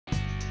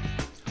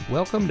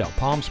Welcome to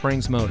Palm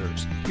Springs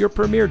Motors, your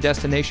premier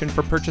destination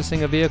for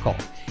purchasing a vehicle.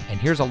 And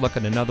here's a look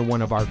at another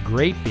one of our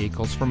great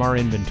vehicles from our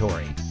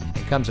inventory.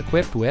 It comes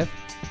equipped with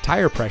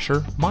tire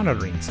pressure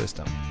monitoring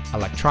system,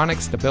 electronic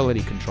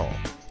stability control,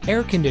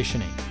 air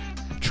conditioning,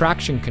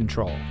 traction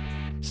control,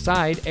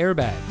 side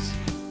airbags,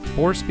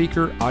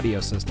 4-speaker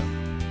audio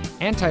system,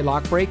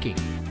 anti-lock braking,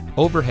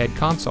 overhead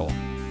console,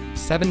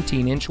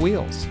 17-inch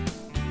wheels,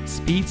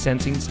 speed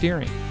sensing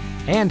steering,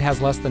 and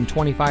has less than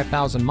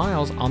 25,000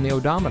 miles on the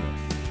odometer.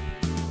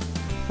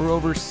 For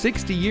over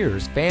 60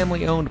 years,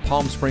 family-owned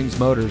Palm Springs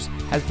Motors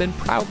has been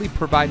proudly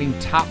providing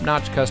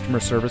top-notch customer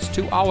service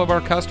to all of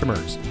our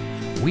customers.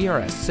 We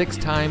are a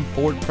 6-time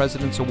Ford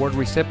President's Award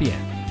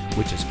recipient,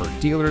 which is for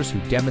dealers who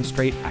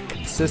demonstrate a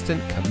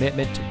consistent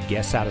commitment to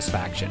guest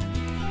satisfaction.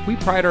 We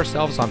pride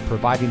ourselves on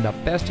providing the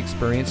best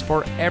experience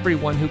for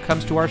everyone who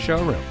comes to our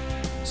showroom.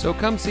 So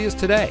come see us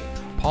today.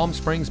 Palm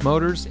Springs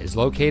Motors is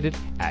located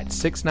at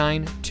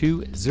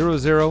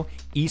 69200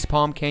 East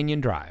Palm Canyon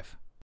Drive.